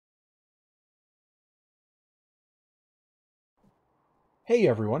Hey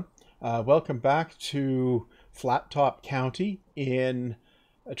everyone, welcome back to Flattop County in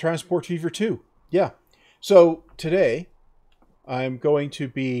Transport Fever 2. Yeah, so today I'm going to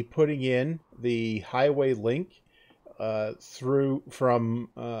be putting in the highway link through from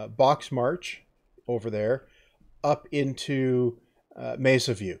Box March over there up into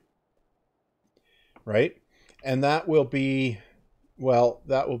Mesa View, right? And that will be,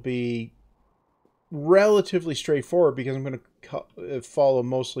 that will be relatively straightforward because I'm going to follow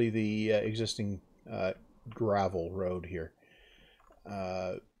mostly the existing gravel road here.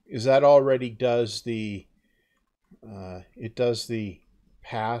 Is that already does the it does the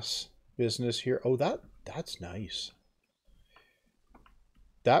pass business here? Oh, that's nice.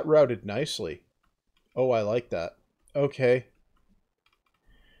 That routed nicely. Oh, I like that. Okay.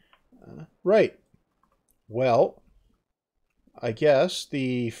 Right. Well, I guess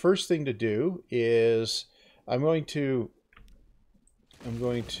the first thing to do is I'm going to I'm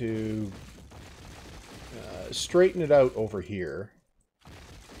going to straighten it out over here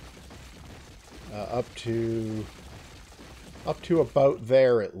up to about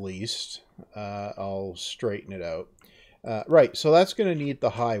there at least. I'll straighten it out. Right, so that's going to need the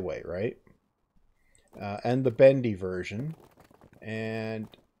highway, right? And the bendy version. And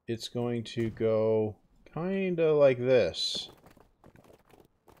it's going to go kind of like this.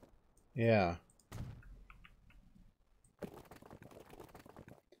 Yeah.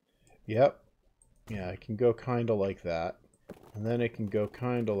 Yep. Yeah, it can go kind of like that. And then it can go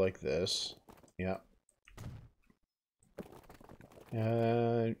kind of like this. Yeah.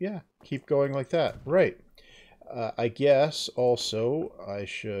 And yeah, keep going like that. Right. I guess also I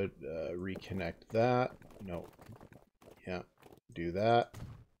should reconnect that. No. Yeah. Do that.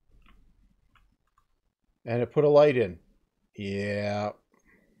 And it put a light in. Yeah.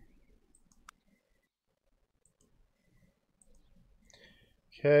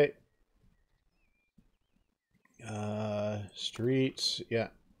 Okay. Streets. Yeah.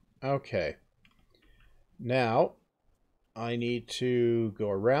 Okay. Now, I need to go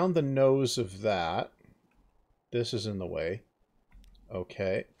around the nose of that. This is in the way.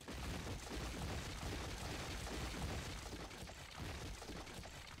 Okay.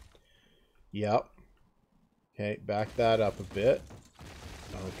 Yep. Okay, back that up a bit.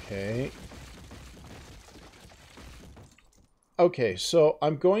 Okay. Okay, so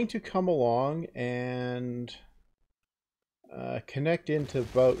I'm going to come along and connect into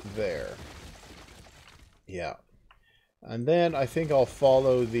about there. Yeah. And then I think I'll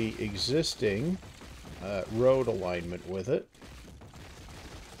follow the existing road alignment with it.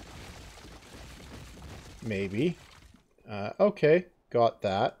 Maybe. Okay, got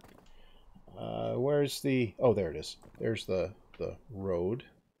that. Where's the... Oh, there it is. There's the road.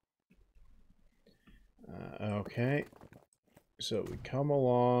 Okay. So we come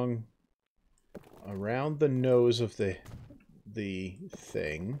along around the nose of the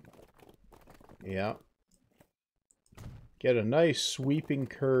thing. Yeah. Get a nice sweeping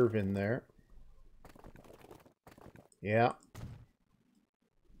curve in there. Yeah.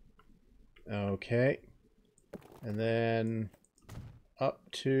 Okay. And then up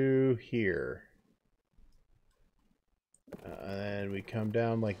to here. And we come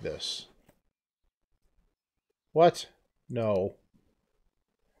down like this. What? No.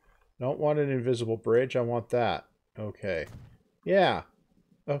 Don't want an invisible bridge. I want that. Okay. Yeah.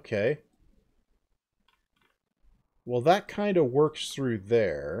 Okay. Well, that kind of works through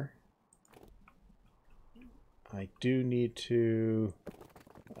there. I do need to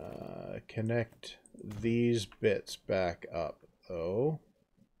connect these bits back up, though.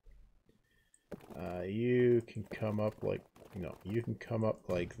 You can come up like... No, you can come up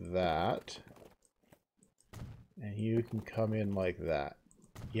like that. And you can come in like that.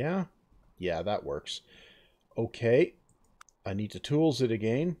 Yeah? Yeah, that works. Okay. I need to tools it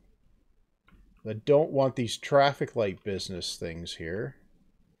again. I don't want these traffic light business things here.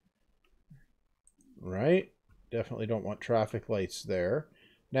 Right? Definitely don't want traffic lights there.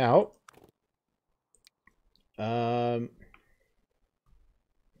 Now, I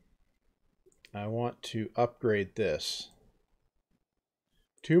want to upgrade this.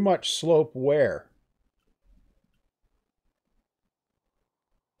 Too much slope where?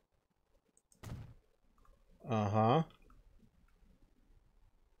 Uh-huh.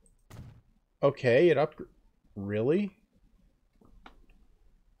 Okay, it up... Really?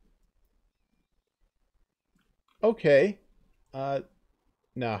 Okay.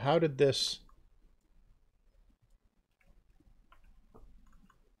 Now, how did this...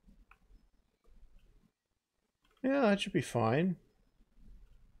 Yeah, that should be fine.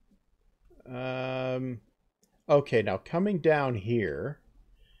 Okay, now coming down here...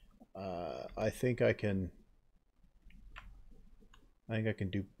 I think I can... I think I can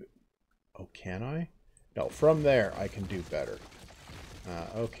do... Oh, can I? No, from there I can do better.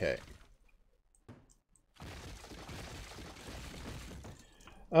 Okay.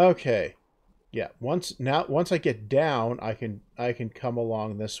 Okay. Yeah, once I get down, I can come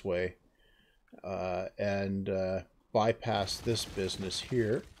along this way and bypass this business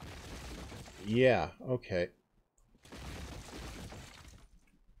here. Yeah, okay.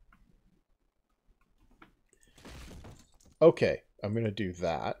 Okay, I'm going to do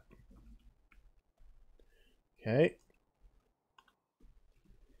that. Okay.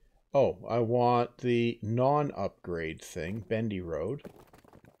 Oh, I want the non-upgrade thing, Bendy Road.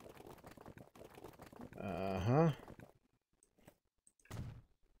 Uh-huh.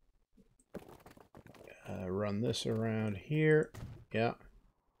 Run this around here. Yeah.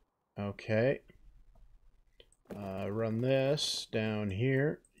 Okay. Run this down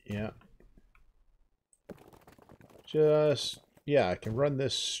here. Yeah. Yeah, I can run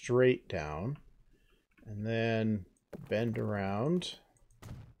this straight down. And then bend around.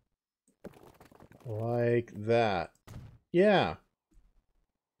 Like that. Yeah.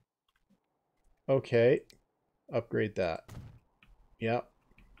 Okay. Upgrade that. Yep.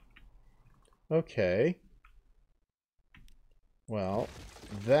 Okay. Well,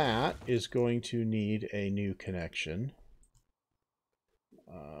 that is going to need a new connection.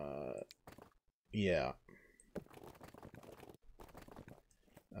 Yeah.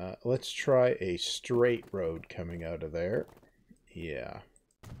 Let's try a straight road coming out of there. Yeah.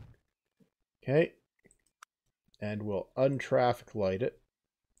 Okay. And we'll untraffic light it.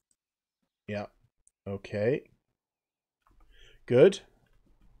 Yeah. Okay. Good.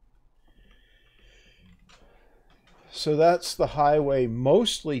 So that's the highway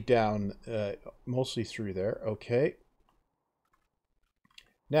mostly down, mostly through there. Okay.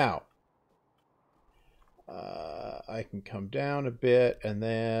 Now, I can come down a bit and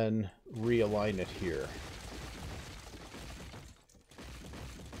then realign it here.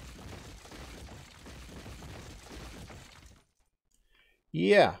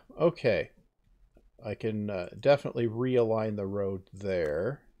 Yeah, okay. I can definitely realign the road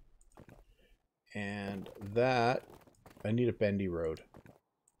there. And that, I need a bendy road.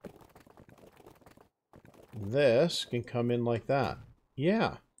 This can come in like that.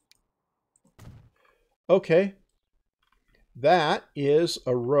 Yeah. Okay. That is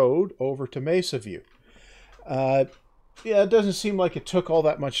a road over to Mesa View. Yeah, it doesn't seem like it took all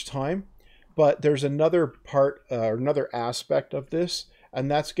that much time, but there's another part, another aspect of this,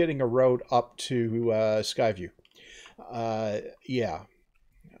 and that's getting a road up to Skyview. Yeah.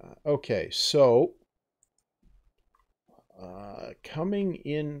 Okay, so coming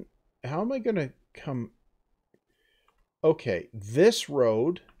in, how am I going to come? Okay, this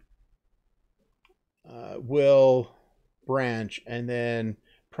road will branch and then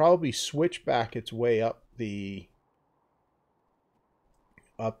probably switch back its way up the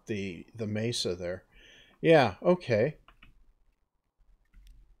mesa there. Yeah, okay.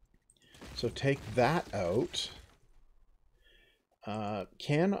 So take that out.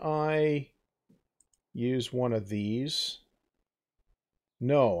 Can I use one of these?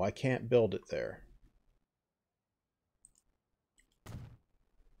 No, I can't build it there.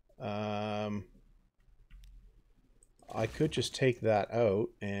 I could just take that out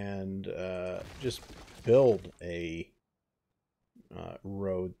and just build a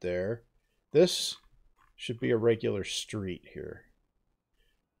road there. This should be a regular street here.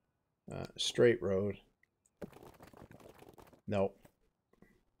 Straight road. Nope.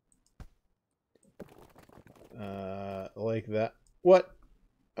 Like that. What?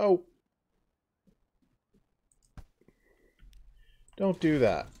 Oh. Don't do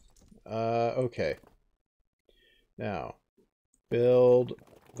that. Okay. Now, build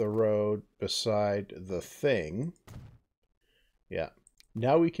the road beside the thing. Yeah.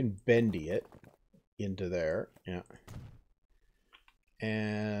 Now we can bendy it into there. Yeah.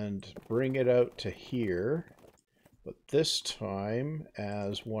 And bring it out to here. But this time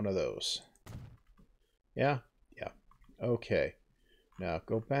as one of those. Yeah? Yeah. Okay. Now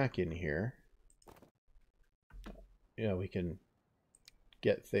go back in here. Yeah, we can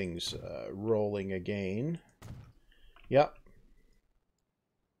get things rolling again. Yep.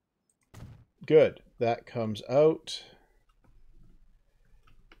 Good. That comes out.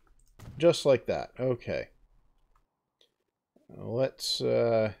 Just like that. Okay. Let's,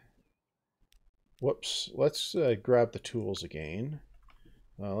 whoops. Let's grab the tools again.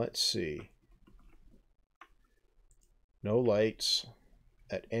 Let's see. No lights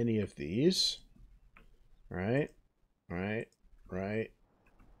at any of these. Right.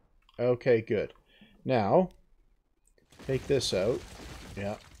 Okay, good. Now, take this out.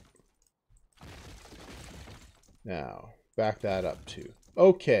 Yeah. Now, back that up too.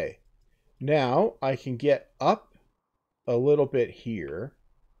 Okay. Now, I can get up a little bit here.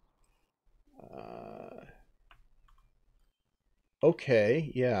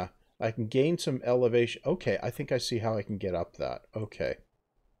 Okay, yeah. I can gain some elevation. Okay, I think I see how I can get up that. Okay.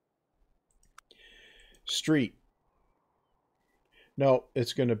 Street. No,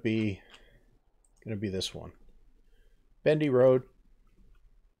 it's going to be this one. Bendy Road.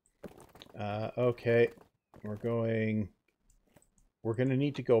 Okay. We're going to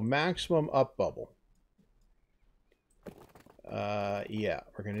need to go maximum up bubble. Yeah,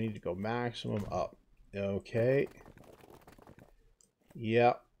 we're going to need to go maximum up. Okay.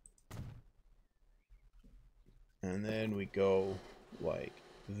 Yep. And then we go like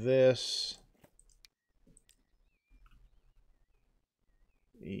this.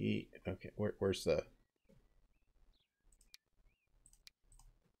 Okay, where's the...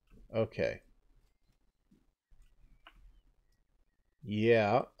 Okay.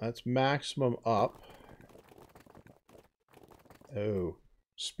 Yeah, that's maximum up. Oh,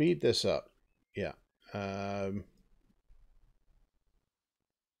 speed this up. Yeah.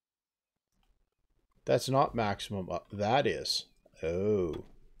 That's not maximum up. That is. Oh.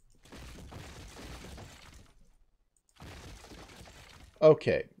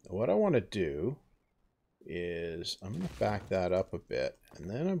 Okay, what I want to do is I'm going to back that up a bit, and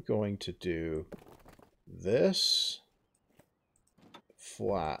then I'm going to do this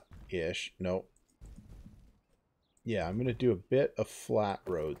flat-ish. Nope. Yeah, I'm going to do a bit of flat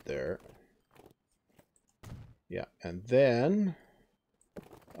road there. Yeah, and then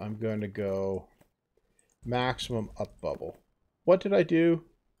I'm going to go maximum up bubble. What did I do?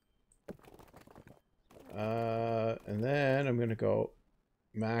 And then I'm going to go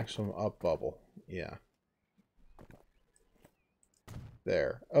maximum up bubble. Yeah.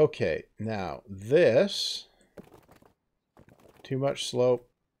 There. Okay, now this, too much slope.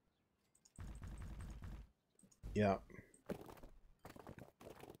 Yeah.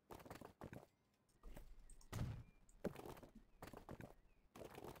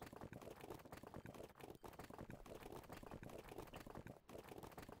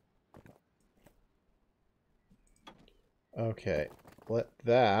 Okay, let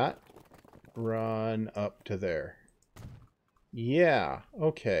that run up to there. Yeah,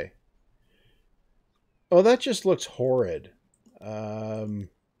 okay. Oh, that just looks horrid.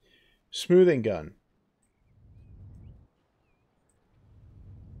 Smoothing gun.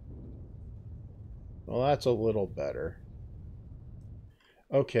 Well, that's a little better.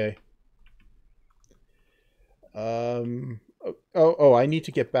 Okay. Oh, I need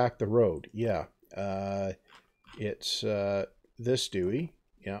to get back the road. Yeah. It's this Dewey.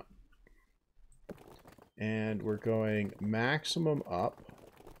 Yeah. And we're going maximum up.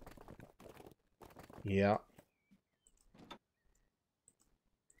 Yeah.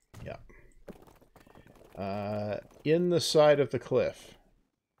 Yeah. In the side of the cliff.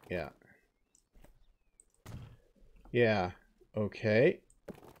 Yeah. Yeah. Okay.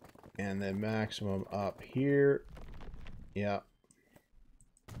 And then maximum up here. Yeah.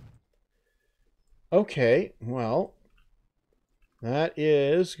 Okay, well, that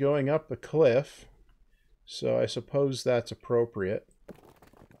is going up a cliff, so I suppose that's appropriate.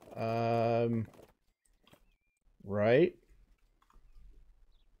 Right?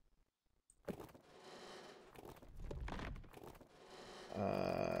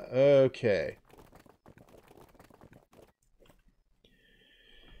 Okay.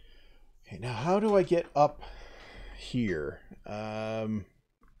 Okay, now how do I get up here?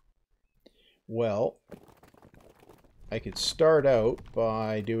 Well, I could start out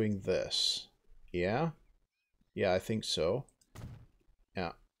by doing this. Yeah? Yeah, I think so.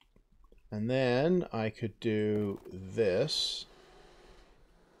 Yeah. And then I could do this.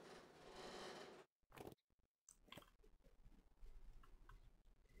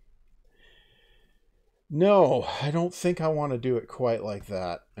 No, I don't think I want to do it quite like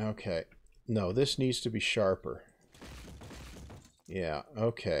that. Okay. No, this needs to be sharper. Yeah,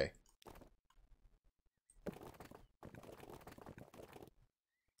 okay.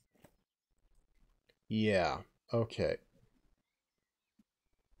 Yeah, okay.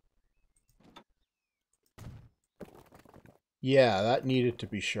 Yeah, that needed to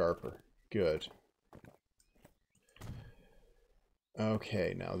be sharper. Good.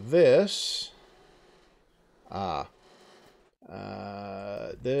 Okay, now this...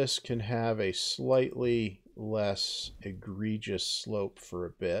 this can have a slightly less egregious slope for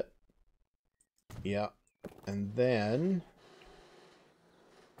a bit. Yeah. And then...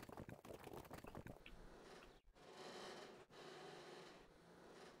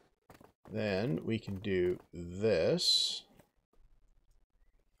 Then we can do this.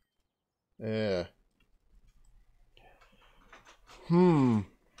 Oh,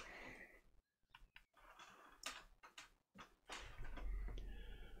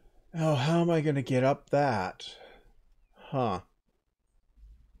 how am I going to get up that? Huh.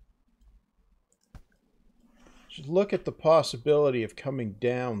 Just look at the possibility of coming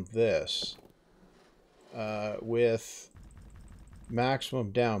down this with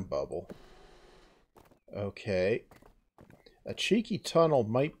maximum down bubble. Okay. A cheeky tunnel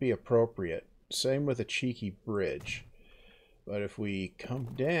might be appropriate. Same with a cheeky bridge. But if we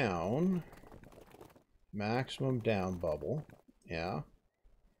come down, maximum down bubble, yeah.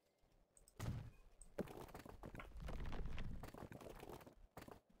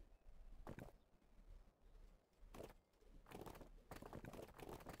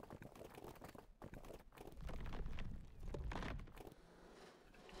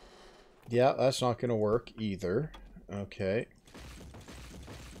 Yeah, that's not going to work either. Okay.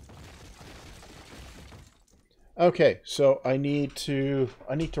 Okay, so I need to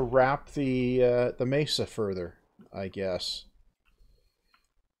wrap the mesa further, I guess.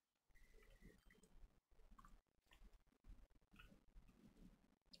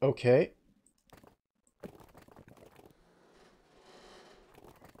 Okay.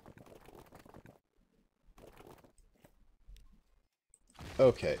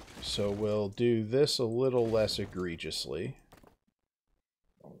 Okay, so we'll do this a little less egregiously.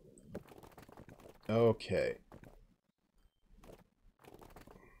 Okay.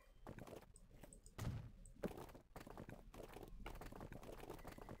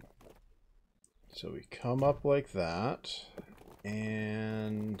 So we come up like that,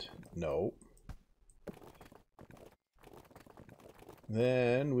 and no.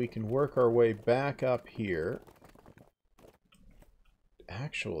 Then we can work our way back up here.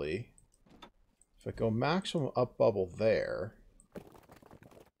 Actually, if I go maximum up bubble there,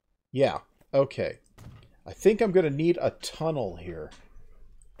 yeah, okay. I think I'm going to need a tunnel here.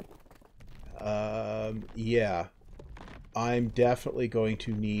 Yeah, I'm definitely going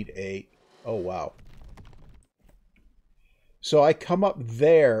to need a... Oh, wow. So I come up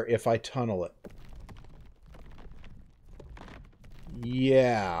there if I tunnel it.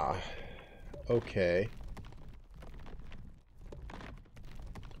 Yeah. Okay.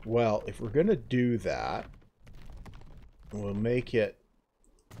 Well, if we're going to do that, we'll make it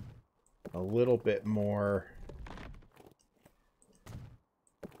a little bit more...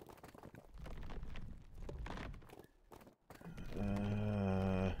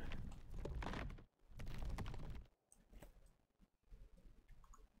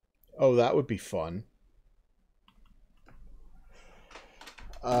 Oh, that would be fun.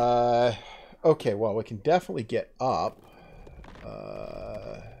 Okay, well, we can definitely get up.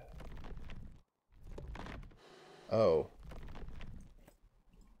 Oh.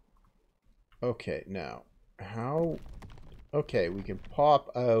 Okay, now, how... Okay, we can pop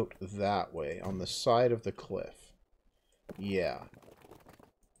out that way, on the side of the cliff. Yeah.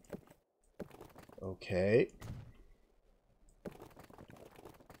 Okay.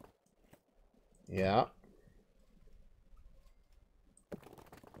 Yeah.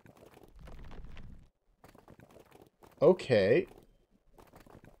 Okay.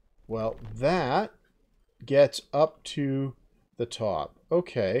 Well, that gets up to the top.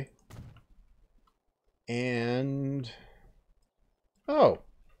 Okay. And... Oh.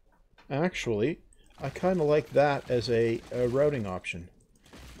 Actually, I kind of like that as a routing option.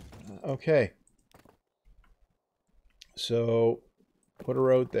 Okay. So, put a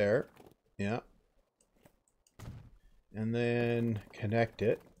road there. Yeah. And then connect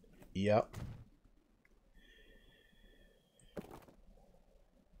it. Yep.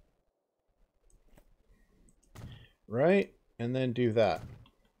 Right? And then do that.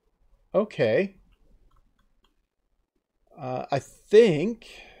 Okay. I think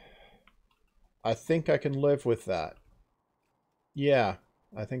I can live with that. Yeah,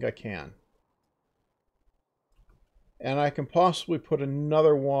 I think I can. And I can possibly put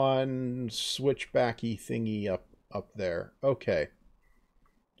another one switchbacky thingy up there. Okay.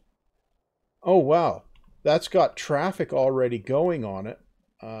 Oh, wow. That's got traffic already going on it.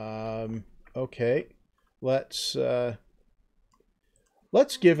 Okay. Let's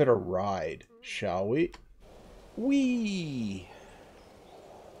give it a ride, shall we? Whee!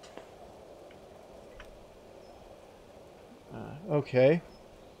 Okay.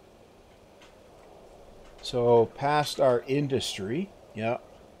 So, past our industry. Yeah.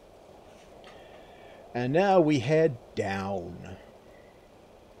 And now we head down.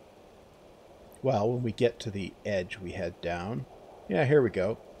 Well, when we get to the edge, we head down. Yeah, here we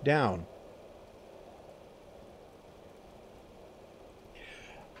go. Down.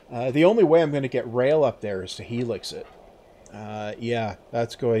 The only way I'm going to get rail up there is to helix it. Yeah,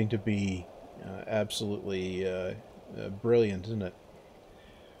 that's going to be absolutely brilliant, isn't it?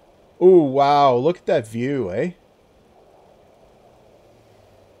 Ooh, wow, look at that view, eh?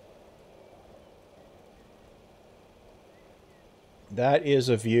 That is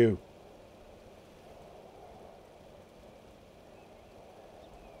a view.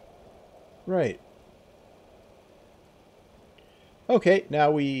 Right. Okay,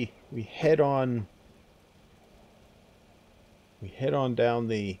 now we head on down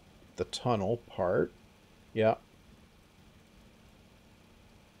the tunnel part. Yeah.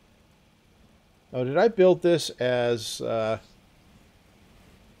 Oh, did I build this as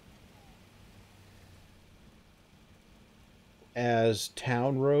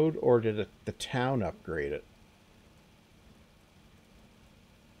town road, or did the town upgrade it?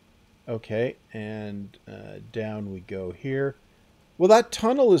 Okay, and down we go here. Well, that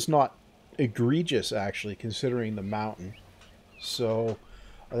tunnel is not egregious, actually, considering the mountain. So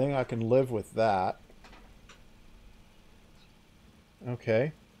I think I can live with that.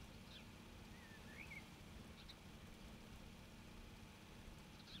 Okay.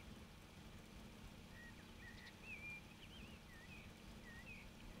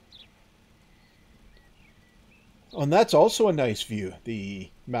 Oh, and that's also a nice view, the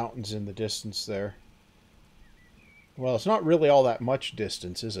mountains in the distance there. Well, it's not really all that much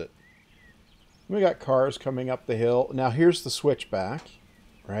distance, is it? We got cars coming up the hill. Now here's the switchback,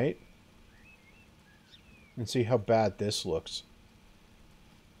 right? And see how bad this looks.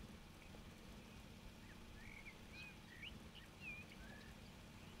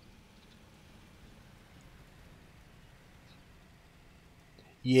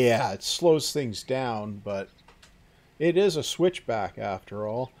 Yeah, it slows things down, but it is a switchback after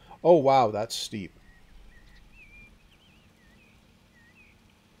all. Oh, wow, that's steep.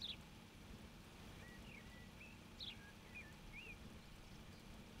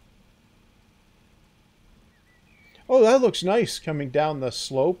 Oh, that looks nice coming down the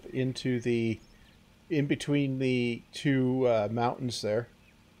slope into in between the two mountains there.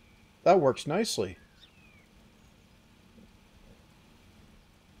 That works nicely.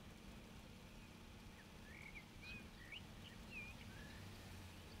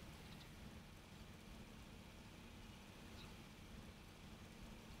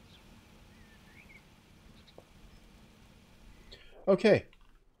 Okay.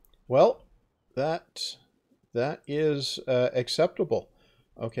 Well, that is acceptable.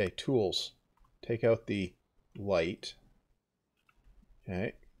 Okay, tools. Take out the light.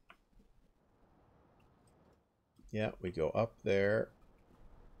 Okay. Yeah, we go up there.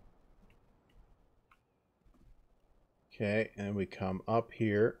 Okay, and we come up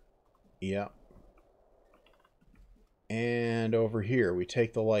here. Yeah. And over here, we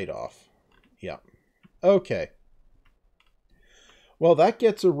take the light off. Yeah. Okay. Well, that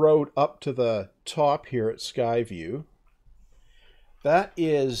gets a road up to the top here at Skyview. That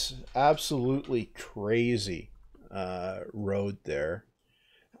is absolutely crazy road there.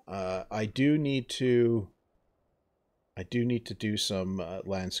 I do need to do some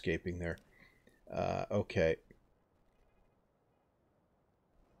landscaping there. Okay.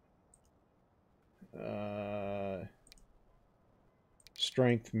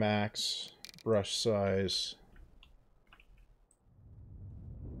 Strength max, brush size.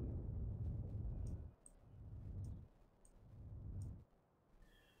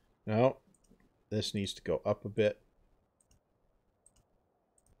 No, this needs to go up a bit.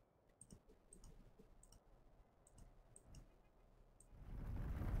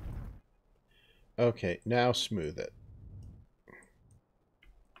 Okay, now smooth it.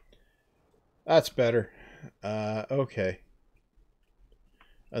 That's better. Okay.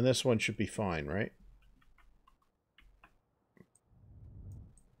 And this one should be fine, right?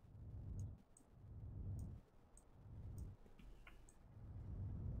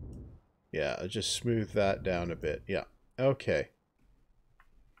 Yeah, I'll just smooth that down a bit. Yeah. Okay.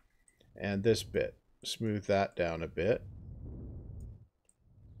 And this bit. Smooth that down a bit.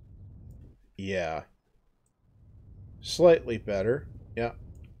 Yeah. Slightly better. Yeah.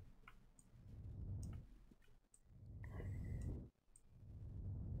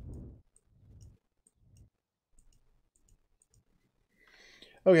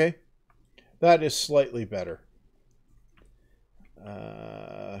 Okay. That is slightly better.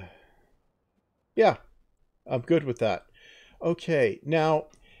 Yeah. I'm good with that. Okay. Now,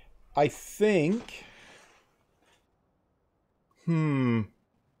 I think...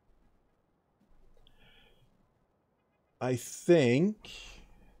 I think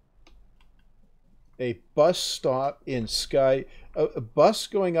a bus stop in Sky... A bus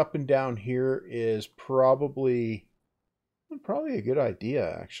going up and down here is probably a good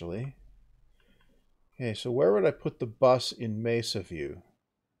idea, actually. Okay, so where would I put the bus in Mesa view?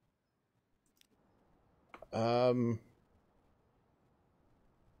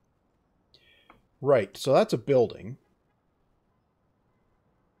 Right, so that's a building.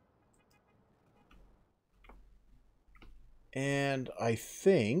 And I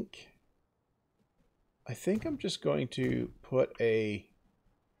think I'm just going to put a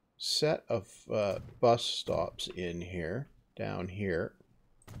set of bus stops in here, down here.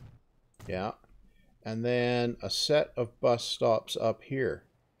 Yeah. And then a set of bus stops up here.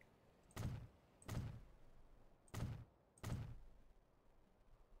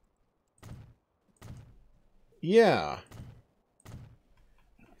 Yeah.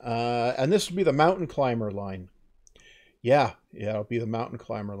 And this will be the mountain climber line. Yeah, it'll be the mountain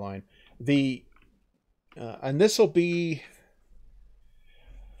climber line. And this will be.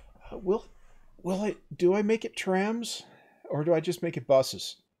 Will it? Do I make it trams, or do I just make it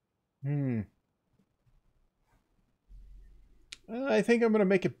buses? I think I'm going to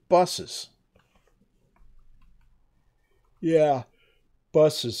make it buses. Yeah,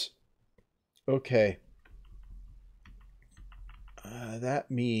 buses. Okay.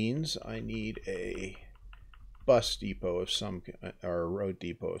 That means I need a bus depot of some, or a road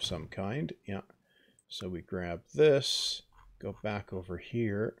depot of some kind. Yeah. So we grab this, go back over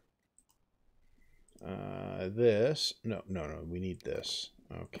here. This. No, we need this.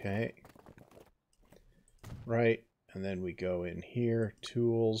 Okay. Right. And then we go in here,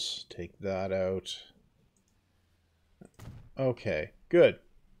 tools, take that out. Okay, good.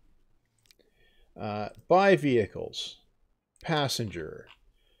 Buy vehicles. Passenger.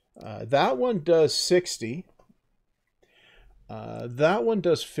 That one does 60. That one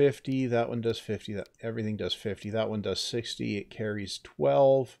does 50. That one does 50. Everything does 50. That one does 60. It carries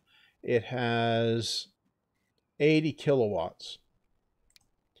 12. It has 80 kilowatts.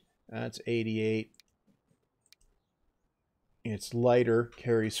 That's 88. It's lighter,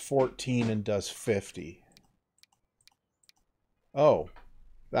 carries 14 and does 50. Oh,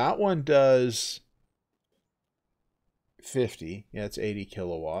 that one does 50. Yeah, it's 80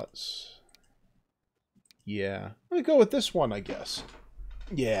 kilowatts. Yeah, I'm going to go with this one, I guess.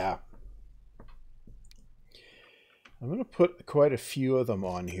 Yeah. I'm going to put quite a few of them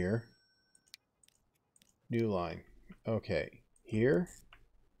on here. New line. Okay. Here.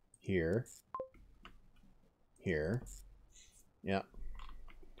 Here. Here. Yeah.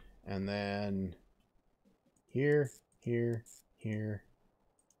 And then here, here, here.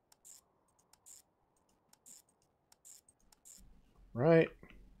 Right.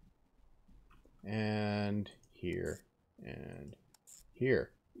 And here and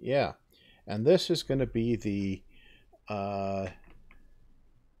here. Yeah. And this is going to be the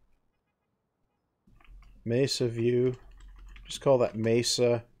Mesa view. Just call that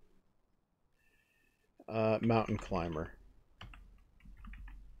Mesa mountain climber.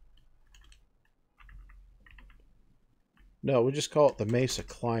 No, we'll just call it the Mesa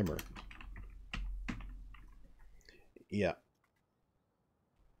climber. Yeah.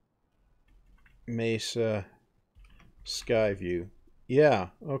 Mesa sky view. Yeah,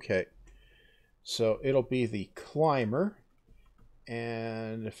 okay. So it'll be the climber.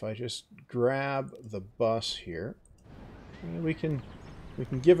 And if I just grab the bus here, we can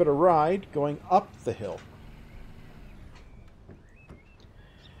give it a ride going up the hill.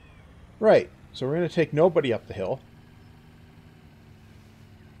 Right. So we're going to take nobody up the hill.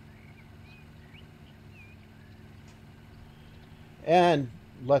 And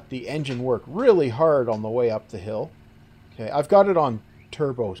let the engine work really hard on the way up the hill. Okay, I've got it on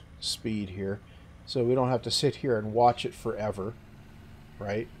turbo speed here, so we don't have to sit here and watch it forever,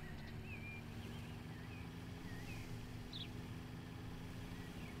 right?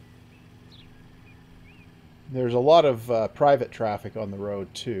 There's a lot of private traffic on the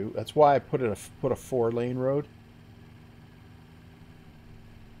road too. That's why I put a 4-lane road.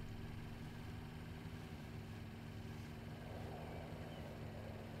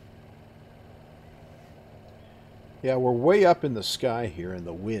 Yeah, we're way up in the sky here in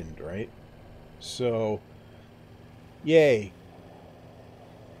the wind, right? So, yay.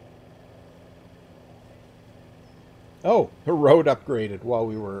 Oh, the road upgraded while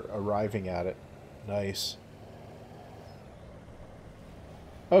we were arriving at it. Nice.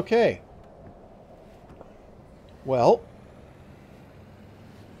 Okay. Well,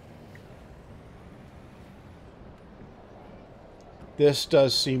 this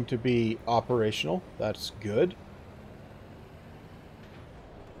does seem to be operational. That's good.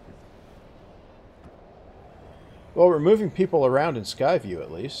 Well, we're moving people around in Skyview,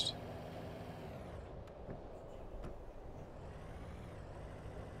 at least.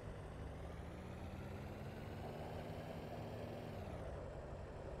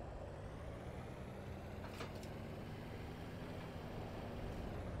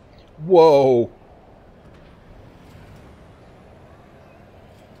 Whoa!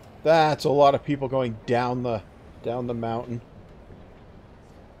 That's a lot of people going down the mountain.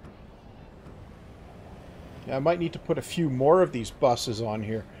 Yeah, I might need to put a few more of these buses on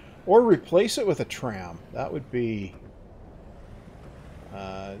here. Or replace it with a tram. That would be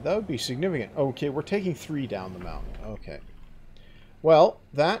significant. Okay, we're taking 3 down the mountain. Okay. Well,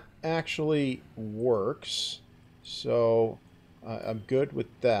 that actually works. So, I'm good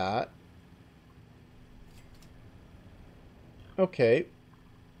with that. Okay.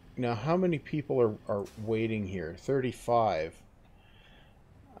 Now, how many people are waiting here? 35.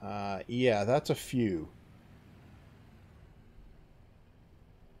 Yeah, that's a few.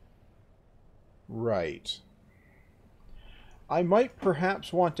 Right. I might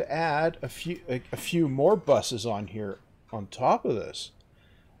perhaps want to add a few more buses on here on top of this.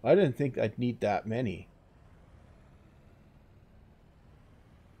 I didn't think I'd need that many.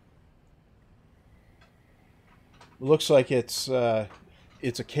 Looks like it's a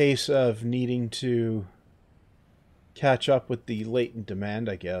case of needing to catch up with the latent demand,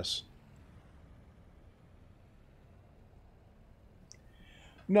 I guess.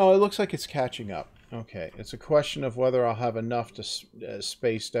 No, it looks like it's catching up. Okay, it's a question of whether I'll have enough to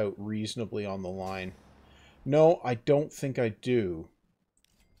spaced out reasonably on the line. No, I don't think I do.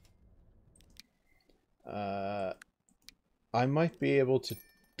 I might be able to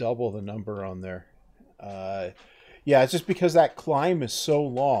double the number on there. Yeah, it's just because that climb is so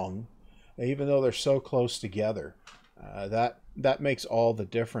long, even though they're so close together. That makes all the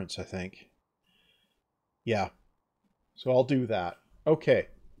difference, I think. Yeah, so I'll do that. Okay.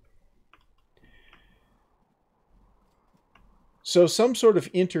 So some sort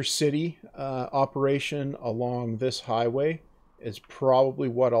of intercity operation along this highway is probably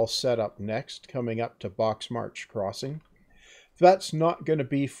what I'll set up next, coming up to Box March Crossing. That's not going to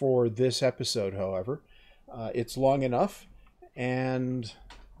be for this episode, however. It's long enough, and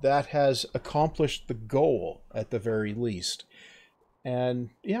that has accomplished the goal at the very least. And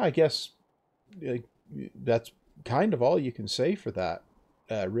yeah, I guess that's kind of all you can say for that,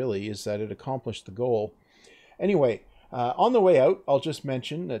 really, is that it accomplished the goal. Anyway, on the way out, I'll just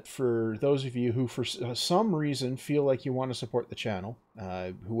mention that for those of you who for some reason feel like you want to support the channel,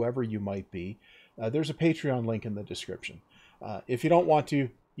 whoever you might be, there's a Patreon link in the description. If you don't want to,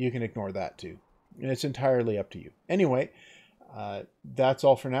 you can ignore that too. It's entirely up to you. Anyway, that's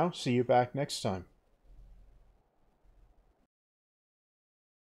all for now. See you back next time.